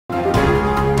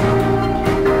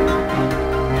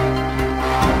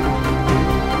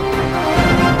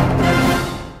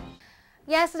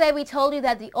Yesterday, we told you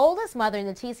that the oldest mother in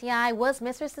the TCI was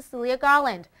Mrs. Cecilia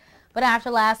Garland. But after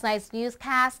last night's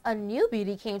newscast, a new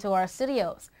beauty came to our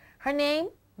studios. Her name,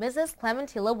 Mrs.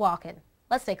 Clementina Walken.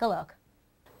 Let's take a look.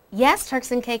 Yes,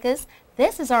 Turks and Caicos,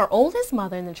 this is our oldest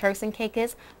mother in the Turks and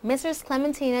Caicos, Mrs.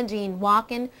 Clementina Jean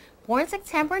Walken, born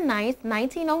September 9th,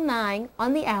 1909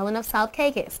 on the island of South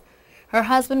Caicos. Her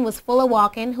husband was Fuller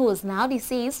Walken, who is now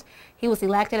deceased. He was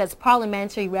elected as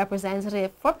parliamentary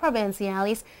representative for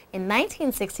Provinciales in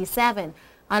 1967.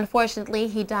 Unfortunately,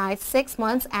 he died 6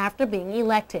 months after being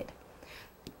elected.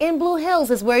 In Blue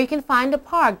Hills is where you can find a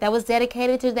park that was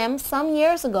dedicated to them some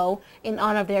years ago in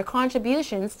honor of their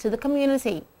contributions to the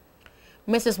community.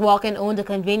 Mrs. Walken owned a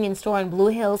convenience store in Blue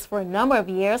Hills for a number of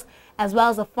years, as well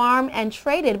as a farm, and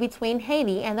traded between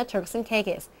Haiti and the Turks and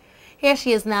Caicos. Here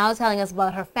she is now telling us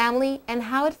about her family and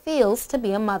how it feels to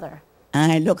be a mother.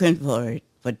 I'm looking for it,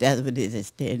 but that's what it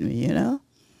is telling me, you know?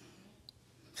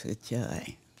 It's a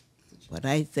joy. But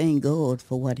I thank God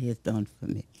for what he has done for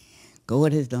me.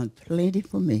 God has done plenty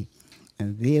for me,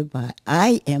 and thereby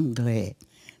I am glad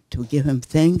to give him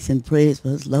thanks and praise for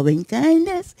his loving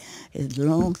kindness, his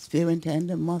long spirit and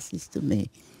the mercies to me.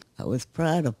 I was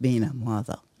proud of being a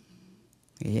mother.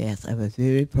 Yes, I was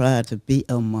very proud to be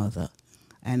a mother.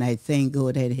 And I thank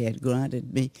God that he had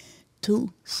granted me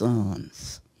 2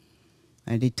 sons.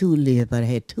 And the 2 lived, but I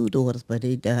had 2 daughters, but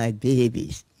they died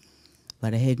babies.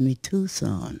 But I had me 2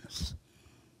 sons.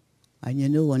 And you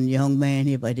know one young man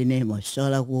here by the name of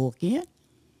Sherlock walk in?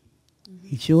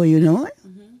 You sure you know it?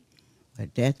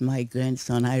 But that's my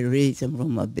grandson. I raised him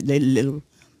from a little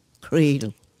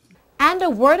cradle. And a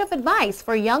word of advice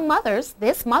for young mothers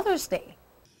this Mother's Day.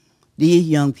 These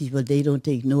young people, they don't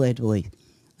take no advice.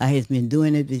 I have been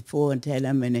doing it before and telling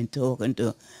them and talking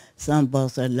to some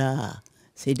boss of law.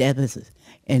 See, that was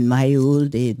in my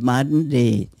old days, modern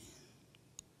days.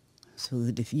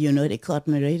 So, you know, they cut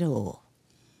me right off.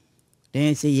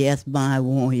 They say, yes, ma, I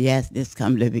won't, yes, this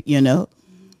come to, you know.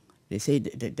 They say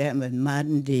that was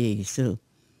modern days, so.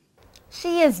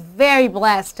 She is very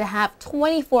blessed to have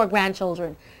 24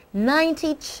 grandchildren,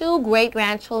 92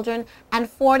 great-grandchildren, and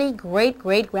 40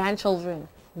 great-great-grandchildren.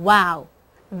 Wow,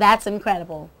 that's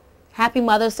incredible. Happy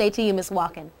Mother's Day to you, Ms.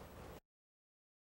 Walken.